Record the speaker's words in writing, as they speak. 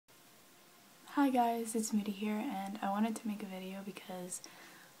Hi guys, it's Moody here, and I wanted to make a video because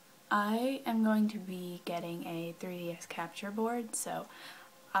I am going to be getting a 3DS capture board, so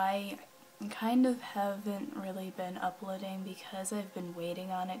I kind of haven't really been uploading because I've been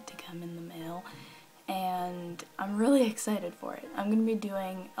waiting on it to come in the mail, and I'm really excited for it. I'm going to be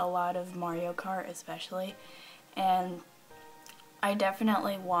doing a lot of Mario Kart especially, and I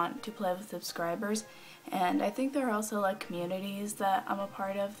definitely want to play with subscribers, and I think there are also like communities that I'm a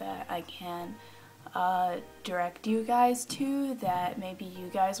part of that I can direct you guys to, that maybe you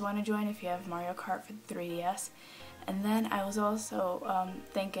guys want to join if you have Mario Kart for the 3DS. And then I was also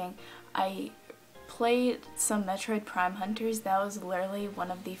thinking, I played some Metroid Prime Hunters. That was literally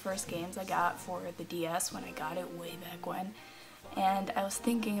one of the first games I got for the DS when I got it way back when. And I was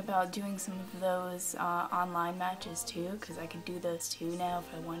thinking about doing some of those online matches too, because I could do those too now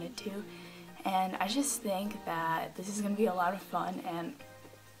if I wanted to. And I just think that this is going to be a lot of fun, and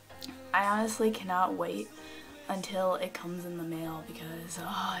I honestly cannot wait until it comes in the mail because,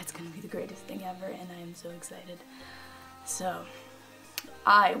 it's going to be the greatest thing ever, and I am so excited. So,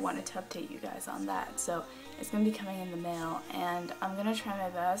 I wanted to update you guys on that. So, it's going to be coming in the mail, and I'm going to try my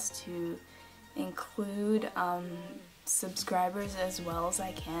best to include subscribers as well as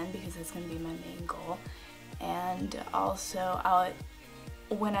I can, because that's going to be my main goal. And also,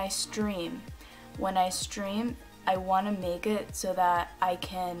 when I stream, I want to make it so that I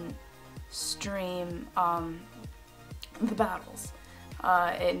can stream the battles,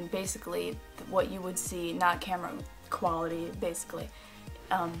 and basically what you would see, not camera quality, basically.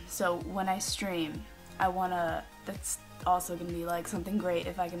 So when I stream, that's also going to be like something great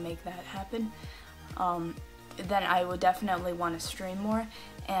if I can make that happen. Then I would definitely want to stream more,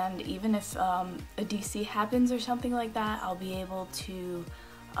 and even if a DC happens or something like that, I'll be able to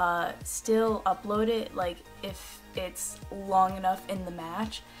still upload it, like if it's long enough in the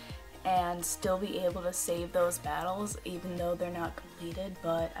match, and still be able to save those battles even though they're not completed,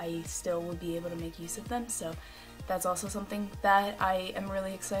 but I still would be able to make use of them. So that's also something that I am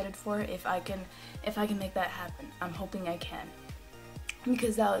really excited for, if I can make that happen. I'm hoping I can,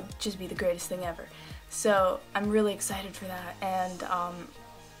 because that would just be the greatest thing ever. So I'm really excited for that, and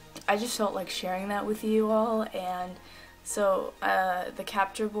I just felt like sharing that with you all. And so the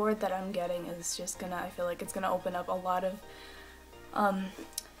capture board that I'm getting is just I feel like it's gonna open up a lot of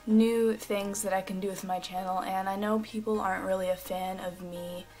new things that I can do with my channel. And I know people aren't really a fan of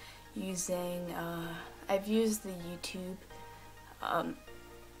me using, I've used the YouTube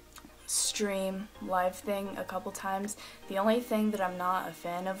stream live thing a couple times. The only thing that I'm not a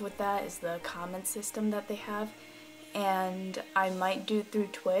fan of with that is the comment system that they have, and I might do it through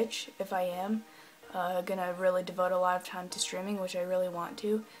Twitch if I am gonna really devote a lot of time to streaming, which I really want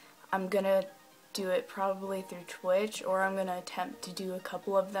to. I'm gonna do it probably through Twitch, or I'm gonna attempt to do a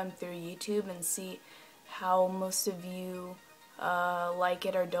couple of them through YouTube and see how most of you like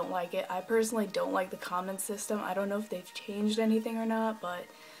it or don't like it. I personally don't like the comment system. I don't know if they've changed anything or not, but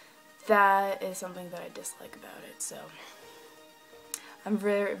that is something that I dislike about it. So I'm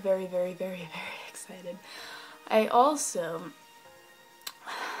very, very, very, very, very excited. I also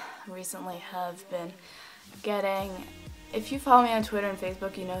recently have been getting, if you follow me on Twitter and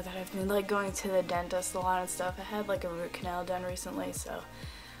Facebook, you know that I've been like going to the dentist a lot and stuff. I had like a root canal done recently, so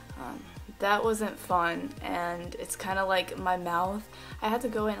that wasn't fun, and it's kind of like my mouth. I had to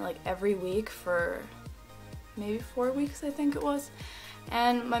go in like every week for maybe 4 weeks, I think it was,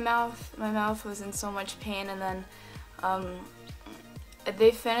 and my mouth was in so much pain. And then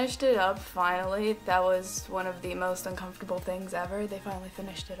they finished it up finally. That was one of the most uncomfortable things ever. They finally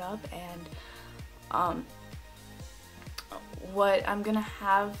finished it up, and what I'm gonna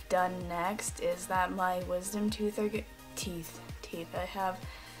have done next is that my wisdom teeth I have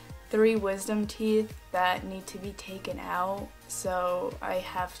 3 wisdom teeth that need to be taken out, so I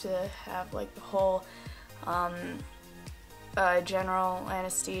have to have like the whole general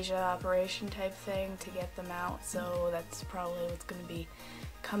anesthesia operation type thing to get them out. So that's probably what's going to be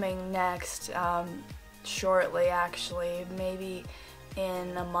coming next, shortly actually, maybe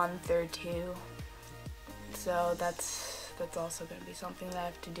in a month or 2. So that's also going to be something that I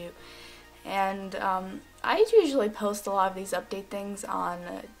have to do. And I usually post a lot of these update things on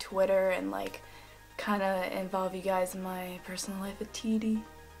Twitter and like kind of involve you guys in my personal life a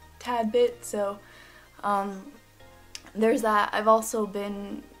tad bit. So there's that. I've also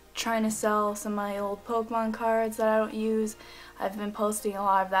been trying to sell some of my old Pokemon cards that I don't use. I've been posting a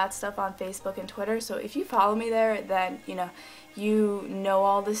lot of that stuff on Facebook and Twitter, so if you follow me there, then you know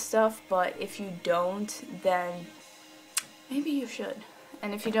all this stuff, but if you don't, then maybe you should.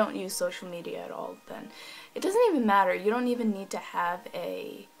 And if you don't use social media at all, then it doesn't even matter. You don't even need to have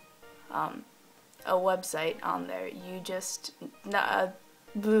a a website on there. You just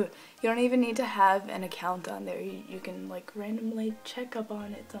you don't even need to have an account on there. You can like randomly check up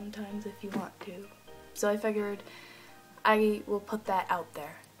on it sometimes if you want to. So I figured I will put that out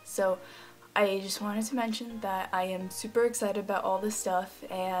there. So I just wanted to mention that I am super excited about all this stuff,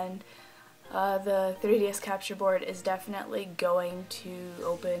 and the 3DS capture board is definitely going to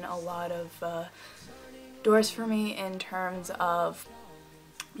open a lot of doors for me in terms of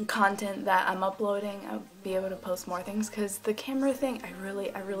content that I'm uploading. I'll be able to post more things, because the camera thing, I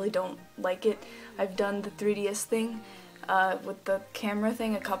really don't like it. I've done the 3DS thing with the camera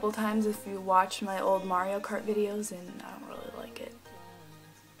thing a couple times if you watch my old Mario Kart videos, and I don't really like it.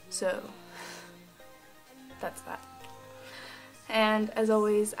 So that's that. And as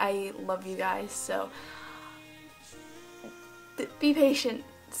always, I love you guys, so be patient.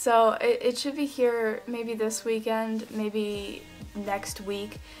 So it should be here maybe this weekend, maybe next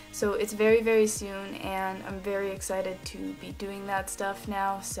week, so it's very soon, and I'm very excited to be doing that stuff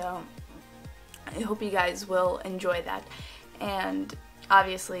now, so I hope you guys will enjoy that. And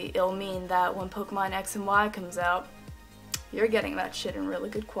obviously it'll mean that when Pokemon X and Y comes out, you're getting that shit in really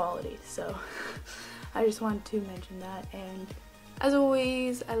good quality, so I just wanted to mention that. And as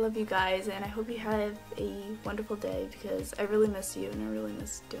always, I love you guys, and I hope you have a wonderful day, because I really miss you, and I really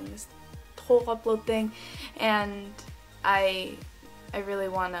miss doing this whole upload thing, and I really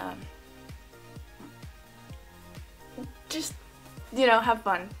want to just, you know, have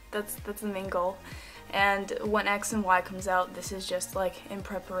fun. That's the main goal. And when X and Y comes out, this is just like in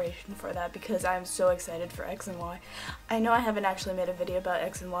preparation for that, because I'm so excited for X and Y. I know I haven't actually made a video about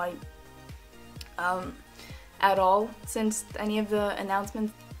X and Y at all since any of the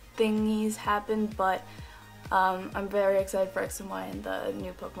announcement thingies happened, but I'm very excited for X and Y and the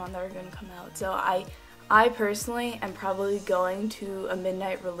new Pokemon that are going to come out. So I personally am probably going to a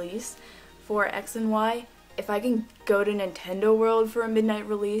midnight release for X and Y. If I can go to Nintendo World for a midnight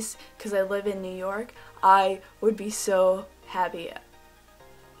release, because I live in New York, I would be so happy.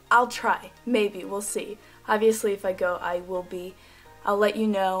 I'll try. Maybe. We'll see. Obviously, if I go, I'll let you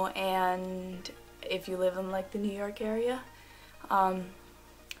know, and if you live in like the New York area,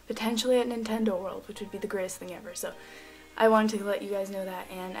 potentially at Nintendo World, which would be the greatest thing ever. So I wanted to let you guys know that,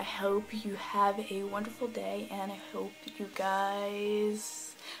 and I hope you have a wonderful day, and I hope you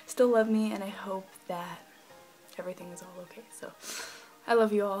guys still love me, and I hope that everything is all okay. So I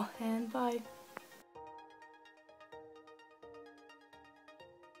love you all, and bye.